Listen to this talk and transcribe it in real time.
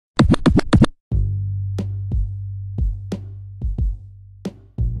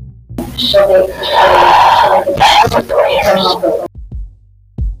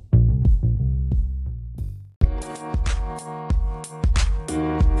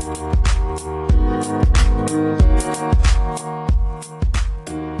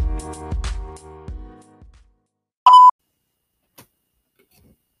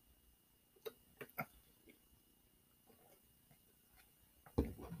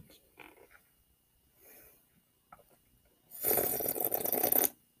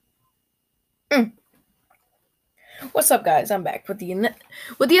What's up, guys? I'm back with the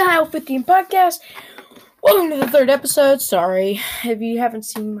Ohio 15 podcast. Welcome to the third episode. Sorry if you haven't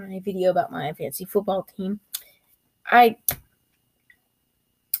seen my video about my fantasy football team. I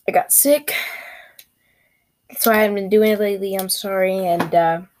got sick, so I haven't been doing it lately. I'm sorry,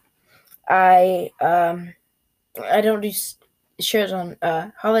 and I don't do shows on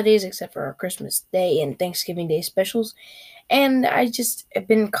holidays except for our Christmas Day and Thanksgiving Day specials. And I just have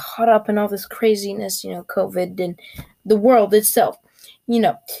been caught up in all this craziness, COVID and the world itself,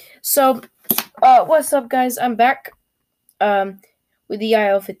 So, what's up, guys? I'm back with the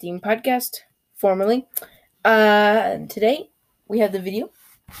IL15 podcast, formerly. Today, we have the video.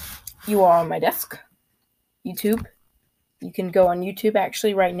 You are on my desk. YouTube. You can go on YouTube,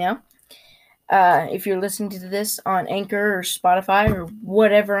 actually, right now. If you're listening to this on Anchor or Spotify or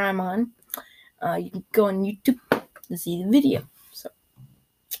whatever I'm on, you can go on YouTube to see the video. So,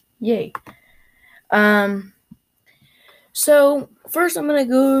 yay. So first I'm going to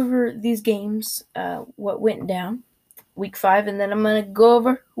go over these games, what went down week 5, and then I'm going to go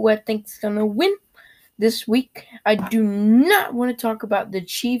over who I think is going to win this week. I do not want to talk about the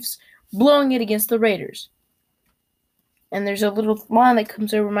Chiefs blowing it against the Raiders. And there's a little line that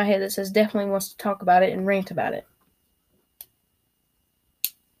comes over my head that says definitely wants to talk about it and rant about it.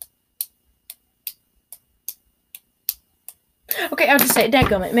 Okay, I'll just say it.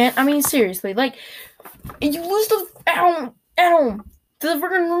 Dadgummit, man. I mean, seriously. Like, you lose at home to the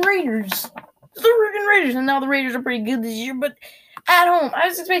freaking Raiders. And now the Raiders are pretty good this year, but at home, I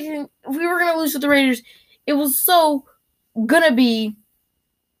was expecting if we were going to lose to the Raiders, it was so going to be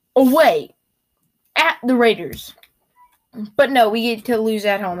away at the Raiders. But no, we get to lose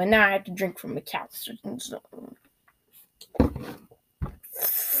at home, and now I have to drink from the couch. So.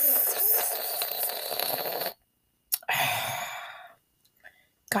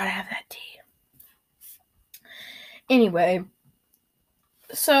 Gotta have that tea. Anyway,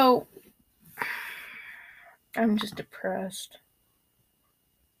 so I'm just depressed.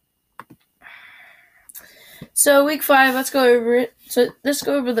 So week 5, let's go over it. So let's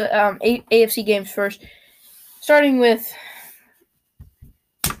go over the AFC games first, starting with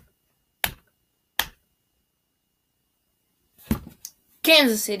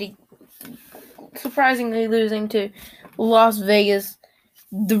Kansas City, surprisingly losing to Las Vegas.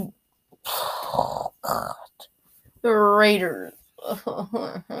 The Raiders.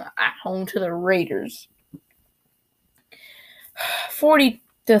 At home to the Raiders.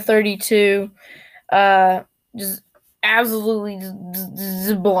 40-32. Just absolutely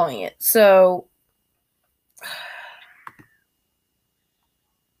just blowing it. So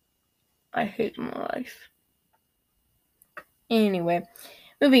I hate my life. Anyway,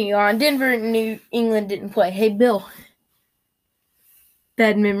 moving on. Denver and New England didn't play. Hey, Bill.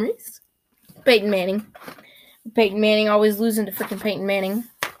 Bad memories. Peyton Manning always losing to freaking Peyton Manning.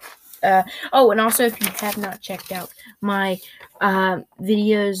 And also, if you have not checked out my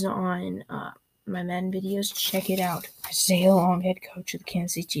videos on my Madden videos, check it out. Isaiah Long, head coach of the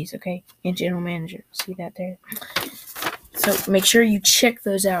Kansas City Chiefs, okay? And general manager. See that there? So make sure you check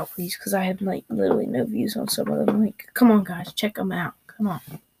those out, please, because I have, literally no views on some of them. Come on, guys. Check them out. Come on.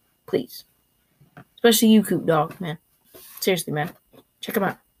 Please. Especially you, Coop Dog, man. Seriously, man. Check them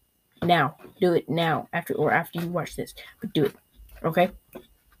out. Now. Do it now. After you watch this. But do it. Okay?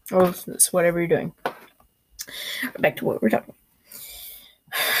 Or it's whatever you're doing. Back to what we're talking.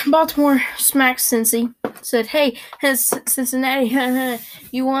 Baltimore smacked Cincy. Said, hey, Cincinnati,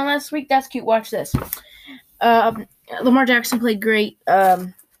 you won last week? That's cute. Watch this. Lamar Jackson played great.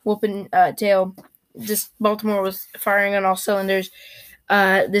 Whooping tail. Just Baltimore was firing on all cylinders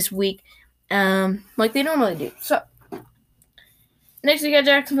this week. Like they normally do. So, next we got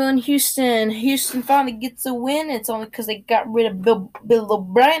Jacksonville and Houston. Houston finally gets a win. It's only because they got rid of Bill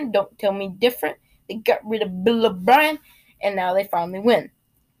O'Brien. Don't tell me different. They got rid of Bill O'Brien, and now they finally win.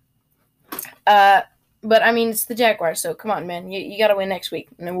 But, I mean, it's the Jaguars, so come on, man. You got to win next week.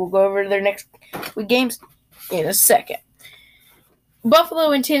 And then we'll go over their next week games in a second. Buffalo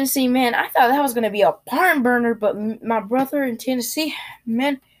and Tennessee, man, I thought that was going to be a barn burner, but my brother in Tennessee,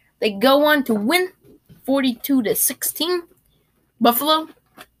 man, they go on to win 42-16. Buffalo,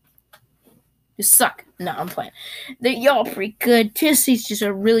 You suck. No, I'm playing. Y'all pretty good. Tennessee's just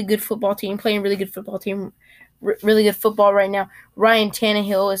a really good football team, playing really good football team, really good football right now. Ryan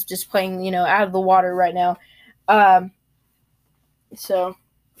Tannehill is just playing, out of the water right now. So,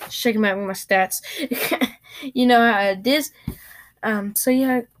 check him out with my stats. You know how it is. So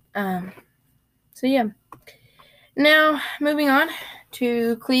yeah. Now, moving on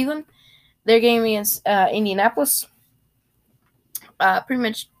to Cleveland. Their game against Indianapolis. Pretty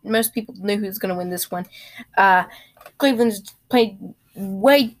much most people knew who's going to win this one. Cleveland's played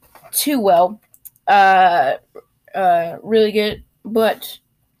way too well. Really good, but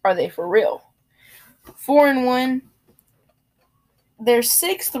are they for real? 4-1. They're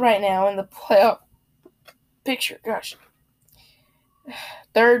 6th right now in the playoff picture. Gosh.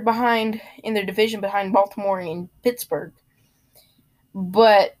 3rd behind in their division behind Baltimore and Pittsburgh.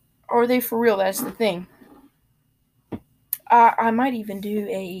 But are they for real? That's the thing. I might even do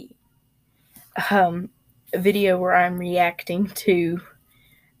a video where I'm reacting to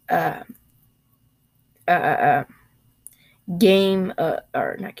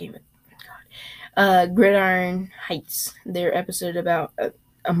Gridiron Heights, their episode about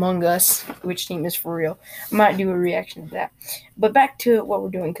Among Us, which team is for real. I might do a reaction to that. But back to what we're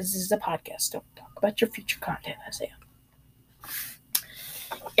doing, because this is a podcast. Don't talk about your future content, Isaiah.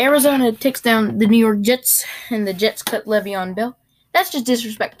 Arizona takes down the New York Jets, and the Jets cut Le'Veon Bell. That's just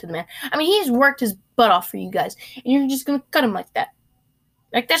disrespect to the man. I mean, he's worked his butt off for you guys, and you're just going to cut him like that.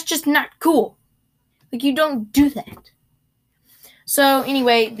 Like, that's just not cool. Like, you don't do that. So,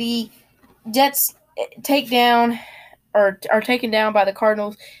 anyway, the Jets are taken down by the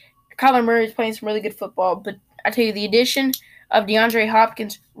Cardinals. Kyler Murray is playing some really good football, but I tell you, the addition of DeAndre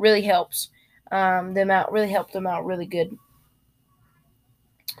Hopkins really helps them out. Really helped them out really good.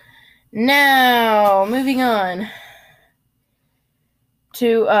 Now, moving on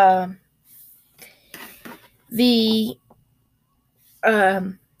to the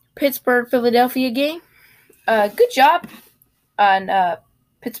Pittsburgh-Philadelphia game. Good job on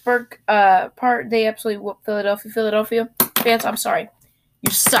Pittsburgh part. They absolutely whooped Philadelphia fans, I'm sorry.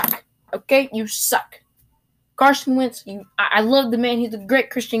 You suck. Okay? You suck. Carson Wentz, I love the man. He's a great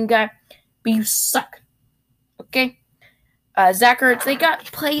Christian guy, but you suck. Okay? Zach Ertz, they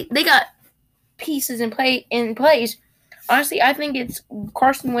got pieces in plays. Honestly, I think it's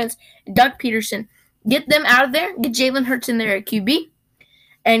Carson Wentz, Doug Peterson. Get them out of there. Get Jalen Hurts in there at QB,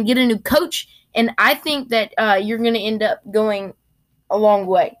 and get a new coach. And I think that you're going to end up going a long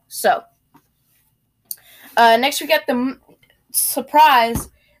way. So, next we got the surprise.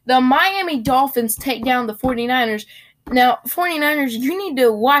 The Miami Dolphins take down the 49ers. Now, 49ers, you need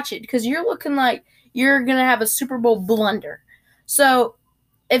to watch it because you're looking like you're going to have a Super Bowl blunder. So,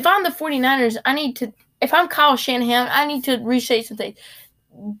 if I'm the 49ers, if I'm Kyle Shanahan, I need to reshape some things.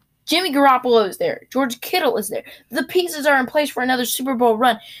 Jimmy Garoppolo is there. George Kittle is there. The pieces are in place for another Super Bowl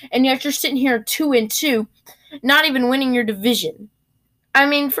run, and yet you're sitting here 2-2, not even winning your division. I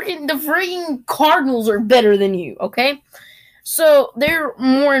mean, the freaking Cardinals are better than you, okay? So they're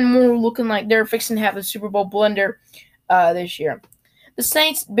more and more looking like they're fixing to have a Super Bowl blunder this year. The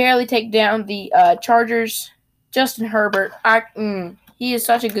Saints barely take down the Chargers. Justin Herbert, he is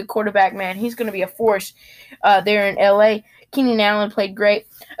such a good quarterback, man. He's going to be a force there in L.A. Keenan Allen played great.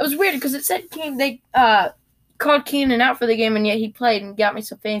 It was weird because it said they called Keenan out for the game, and yet he played and got me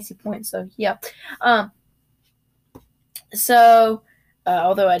some fantasy points. So, yeah.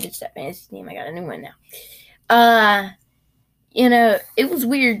 Although I ditched that fantasy team, I got a new one now. It was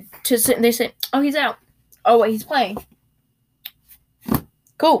weird to sit. They said, "Oh, he's out. Oh, wait, he's playing."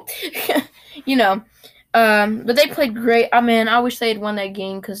 Cool. But they played great. I mean, I wish they had won that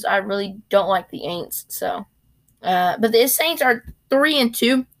game because I really don't like the Aints. So, but the Saints are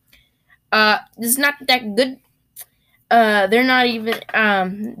 3-2. It's not that good. They're not even.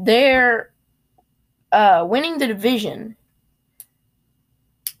 They're winning the division,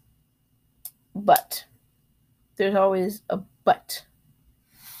 but there's always a but.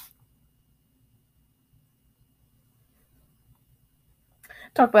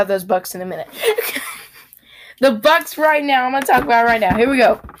 Talk about those Bucks in a minute. The Bucks right now. I'm gonna talk about it right now. Here we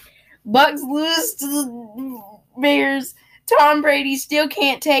go. Bucks lose to the Bears. Tom Brady still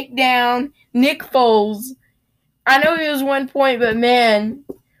can't take down Nick Foles. I know he was 1 point, but man,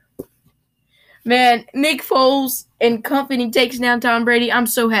 Nick Foles and company takes down Tom Brady. I'm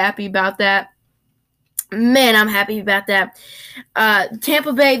so happy about that. Man, I'm happy about that.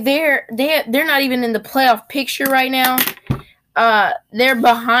 Tampa Bay, they're not even in the playoff picture right now. They're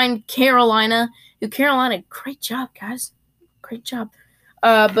behind Carolina. Carolina, great job, guys. Great job.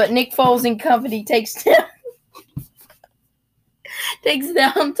 But Nick Foles and company takes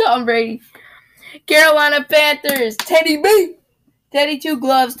down Tom Brady. Carolina Panthers. Teddy B. Teddy Two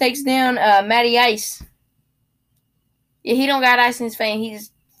Gloves takes down Matty Ice. Yeah, he don't got ice in his vein.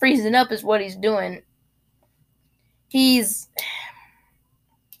 He's freezing up is what he's doing. He's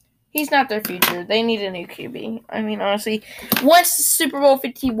not their future. They need a new QB. I mean, honestly, once Super Bowl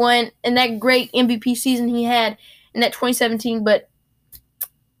 51 and that great MVP season he had in that 2017, but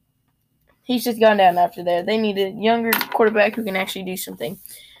he's just gone down after there. They need a younger quarterback who can actually do something.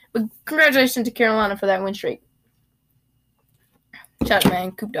 But congratulations to Carolina for that win streak. Shout out,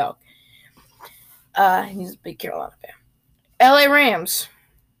 man. Coop Dog. He's a big Carolina fan. LA Rams.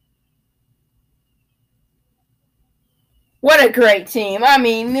 What a great team. I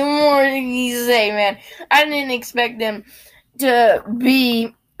mean, the more you say, man. I didn't expect them to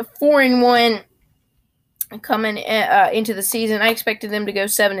be 4-1 coming into the season. I expected them to go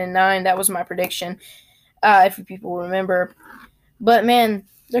 7-9. That was my prediction, if you people remember. But, man,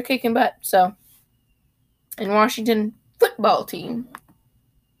 they're kicking butt. So, in Washington football team,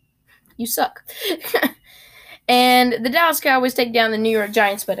 you suck. And the Dallas Cowboys take down the New York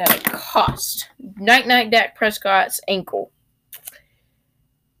Giants, but at a cost. Night, Dak Prescott's ankle.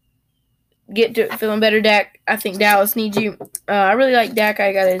 Get to feeling better, Dak. I think Dallas needs you. I really like Dak.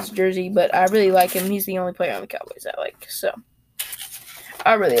 I got his jersey, but I really like him. He's the only player on the Cowboys I like. So,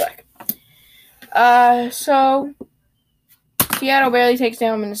 I really like him. So, Seattle barely takes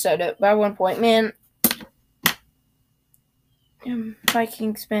down Minnesota by 1 point. Man,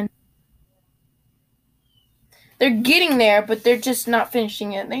 Vikings, man. They're getting there, but they're just not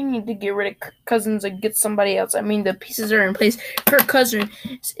finishing it. They need to get rid of Kirk Cousins and get somebody else. I mean, the pieces are in place. Kirk Cousins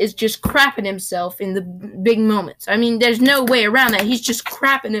is just crapping himself in the big moments. I mean, there's no way around that. He's just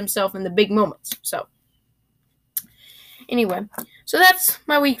crapping himself in the big moments. So, anyway. So, that's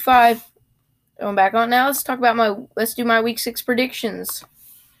my Week 5. Going back on now. Let's do my Week 6 predictions.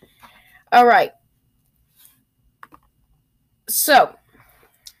 All right. So,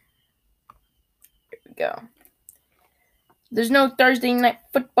 here we go. There's no Thursday night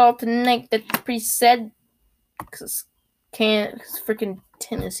football tonight. That's pretty sad. Because freaking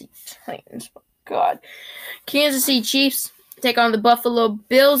Tennessee Titans. Oh, God. Kansas City Chiefs take on the Buffalo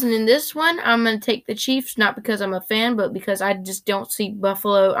Bills. And in this one, I'm going to take the Chiefs. Not because I'm a fan, but because I just don't see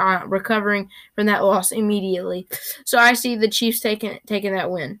Buffalo recovering from that loss immediately. So I see the Chiefs taking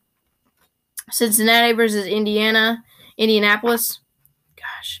that win. Cincinnati versus Indianapolis.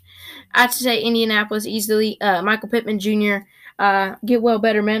 Gosh. I have to say Indianapolis easily. Michael Pittman Jr. Get well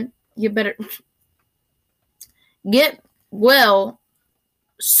better, man. Get better. Get well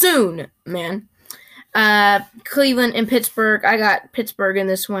soon, man. Cleveland and Pittsburgh. I got Pittsburgh in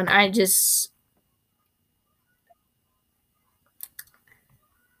this one. I got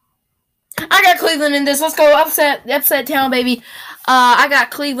Cleveland in this. Let's go upset town, baby. I got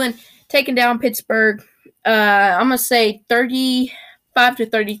Cleveland taking down Pittsburgh. I'm going to say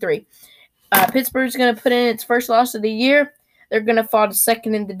 35-33. Pittsburgh's going to put in its first loss of the year. They're going to fall to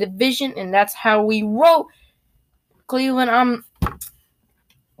second in the division, and that's how we roll. Cleveland,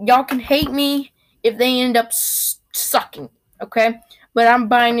 y'all can hate me if they end up sucking, okay? But I'm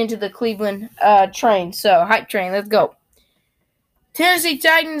buying into the Cleveland train. So, hype train, let's go. Tennessee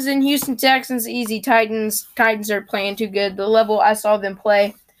Titans and Houston Texans, easy Titans. Titans are playing too good. The level I saw them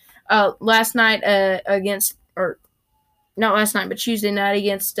play last night not last night, but Tuesday night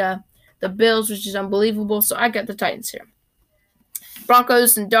against the Bills, which is unbelievable. So I got the Titans here.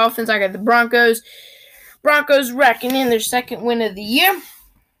 Broncos and Dolphins. I got the Broncos. Broncos racking in their second win of the year.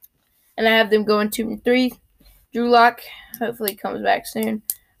 And I have them going 2-3. Drew Lock hopefully comes back soon.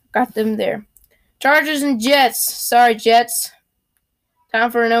 Got them there. Chargers and Jets. Sorry, Jets.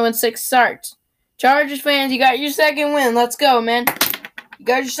 Time for an 0-6 start. Chargers fans, you got your second win. Let's go, man. You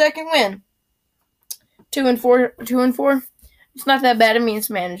got your second win. 2-4. It's not that bad. I mean,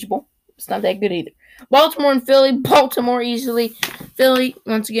 it's manageable. It's not that good either. Baltimore and Philly. Baltimore easily. Philly,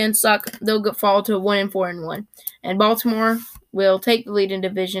 once again, suck. They'll fall to 1-4-1. And Baltimore will take the lead in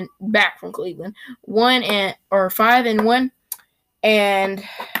division back from Cleveland. 5-1. And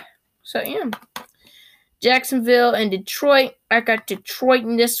so, yeah. Jacksonville and Detroit. I got Detroit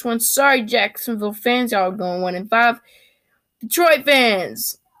in this one. Sorry, Jacksonville fans. Y'all are going 1-5. Detroit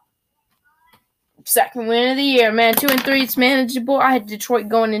fans. Second win of the year, man. 2-3, it's manageable. I had Detroit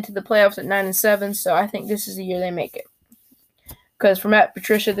going into the playoffs at 9-7, so I think this is the year they make it. Because for Matt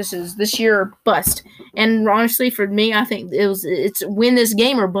Patricia, this year or bust. And honestly, for me, I think it's win this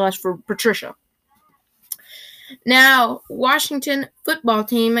game or bust for Patricia. Now, Washington football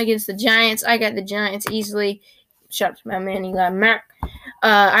team against the Giants. I got the Giants easily. Shout out to my man Eli Mack.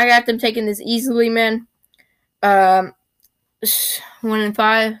 I got them taking this easily, man.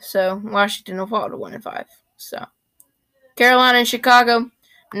 1-5. So Washington will fall to 1-5. So Carolina and Chicago.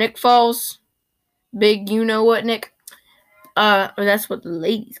 Nick Foles, big you know what, Nick. Or that's what the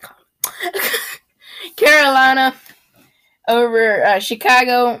ladies call it. Carolina over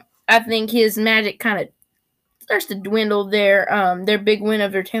Chicago. I think his magic kind of starts to dwindle there. Their big win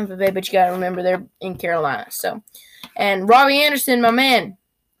over Tampa Bay, but you got to remember they're in Carolina. So, and Robbie Anderson, my man,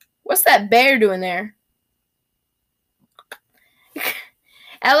 what's that bear doing there?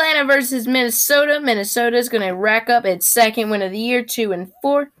 Atlanta versus Minnesota. Minnesota is going to rack up its second win of the year,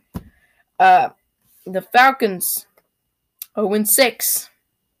 2-4. The Falcons, 0-6.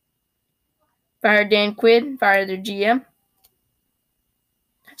 Fire Dan Quinn, fire their GM.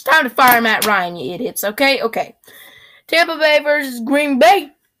 It's time to fire Matt Ryan, you idiots. Okay. Tampa Bay versus Green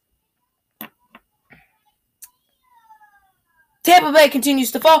Bay. Tampa Bay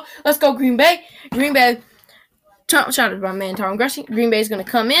continues to fall. Let's go, Green Bay. Green Bay. Shout out to my man Tom Grushy. Green Bay is going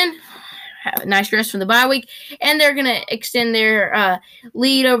to come in, have a nice rest from the bye week, and they're going to extend their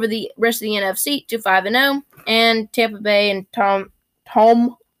lead over the rest of the NFC to 5-0. And Tampa Bay and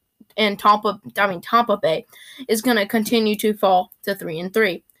Tampa Bay is going to continue to fall to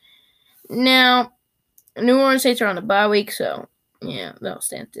 3-3. Now, New Orleans Saints are on the bye week, so yeah, they'll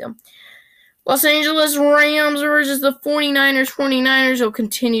stand still. Los Angeles Rams versus the 49ers. 49ers will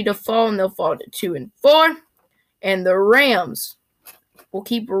continue to fall, and they'll fall to 2-4. And the Rams will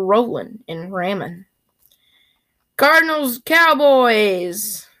keep rolling and ramming. Cardinals,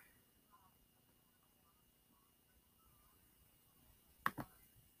 Cowboys.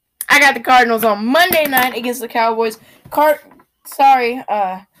 I got the Cardinals on Monday night against the Cowboys. Scooter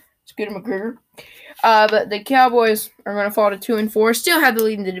McGregor. But the Cowboys are going to fall to 2-4. Still have the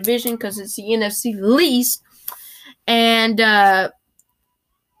lead in the division because it's the NFC least. And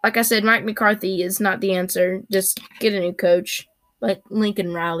like I said, Mike McCarthy is not the answer. Just get a new coach like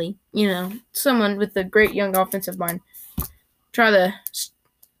Lincoln Riley. You know, someone with a great young offensive mind. Try the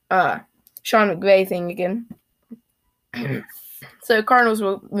Sean McVay thing again. So Cardinals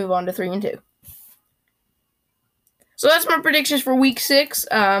will move on to 3-2. So that's my predictions for Week 6.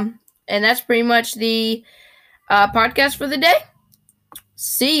 And that's pretty much the podcast for the day.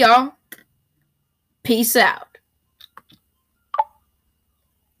 See y'all. Peace out.